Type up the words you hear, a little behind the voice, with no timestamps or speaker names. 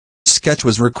sketch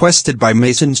was requested by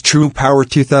Mason's True Power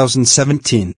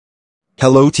 2017.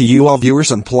 Hello to you all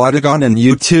viewers on Plotagon and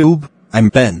YouTube, I'm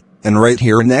Ben, and right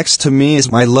here next to me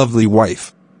is my lovely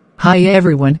wife. Hi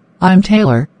everyone, I'm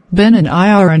Taylor. Ben and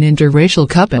I are an interracial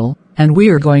couple, and we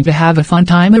are going to have a fun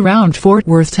time around Fort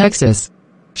Worth, Texas.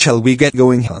 Shall we get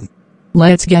going, hon?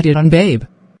 Let's get it on, babe.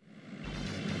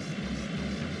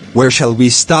 Where shall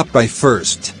we stop by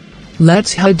first?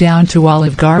 Let's head down to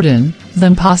Olive Garden,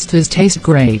 them pastas taste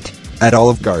great. At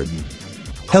Olive Garden.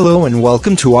 Hello and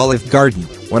welcome to Olive Garden.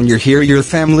 When you're here, your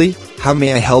family, how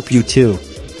may I help you too?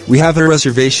 We have a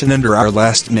reservation under our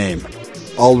last name.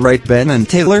 Alright, Ben and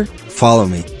Taylor, follow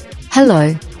me.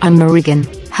 Hello, I'm Morrigan.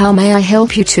 How may I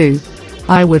help you too?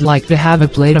 I would like to have a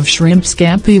plate of shrimp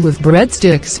scampi with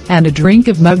breadsticks and a drink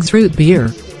of Mug's root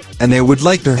beer. And I would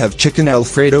like to have chicken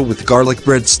Alfredo with garlic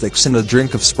breadsticks and a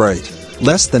drink of Sprite.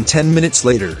 Less than 10 minutes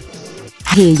later.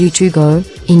 Here you two go,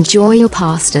 enjoy your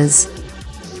pastas.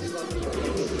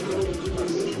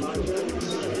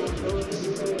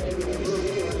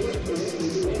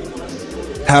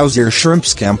 How's your shrimp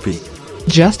scampi?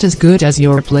 Just as good as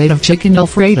your plate of chicken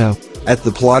Alfredo. At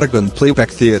the Plotagon Playback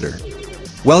Theater.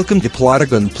 Welcome to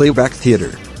Plotagon Playback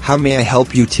Theater. How may I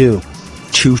help you too?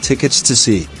 2 tickets to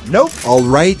see. Nope.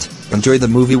 Alright, enjoy the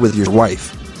movie with your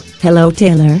wife. Hello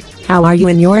Taylor, how are you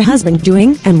and your husband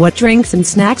doing, and what drinks and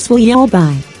snacks will you all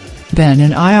buy? Ben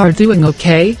and I are doing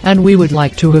okay, and we would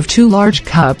like to have 2 large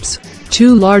cups,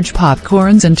 2 large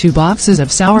popcorns and 2 boxes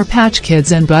of Sour Patch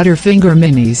Kids and Butterfinger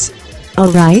Minis.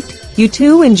 Alright, you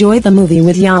two enjoy the movie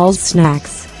with y'all's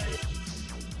snacks.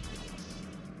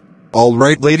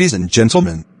 Alright, ladies and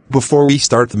gentlemen, before we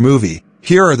start the movie,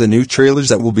 here are the new trailers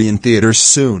that will be in theaters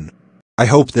soon. I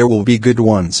hope there will be good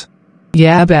ones.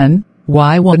 Yeah, Ben,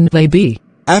 why wouldn't they be?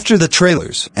 After the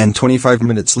trailers, and 25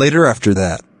 minutes later after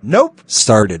that, nope,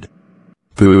 started.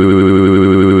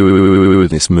 Boo,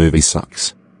 this movie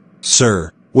sucks.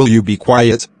 Sir, will you be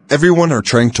quiet? Everyone are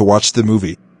trying to watch the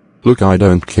movie. Look, I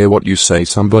don't care what you say,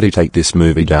 somebody take this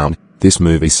movie down. This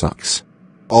movie sucks.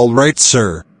 Alright,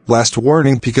 sir. Last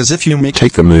warning, because if you make—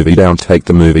 Take the movie down, take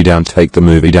the movie down, take the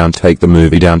movie down, take the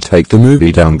movie down, take the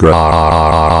movie down,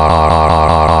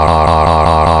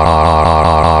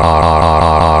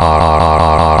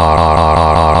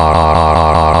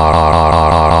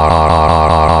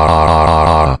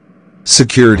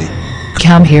 Security.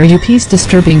 Come here, you peace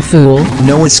disturbing fool.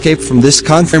 No escape from this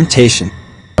confrontation.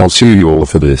 I'll sue you all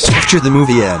for this. After the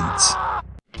movie ends.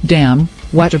 Damn,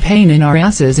 what a pain in our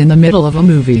asses in the middle of a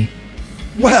movie.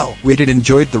 Well, we did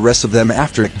enjoy the rest of them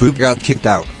after Akhboob got kicked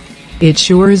out. It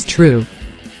sure is true.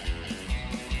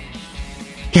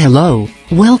 Hello,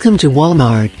 welcome to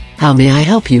Walmart. How may I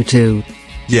help you too?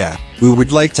 Yeah, we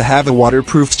would like to have a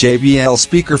waterproof JBL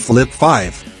speaker Flip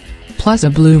 5. Plus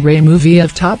a Blu-ray movie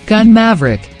of Top Gun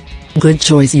Maverick. Good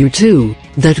choice, you too.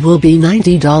 That will be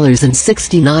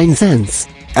 $90.69.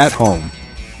 At home.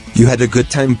 You had a good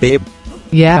time, babe?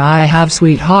 Yeah, I have,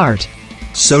 sweetheart.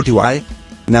 So do I.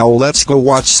 Now let's go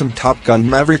watch some Top Gun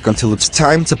Maverick until it's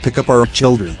time to pick up our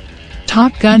children.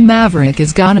 Top Gun Maverick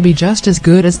is gonna be just as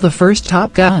good as the first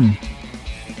Top Gun.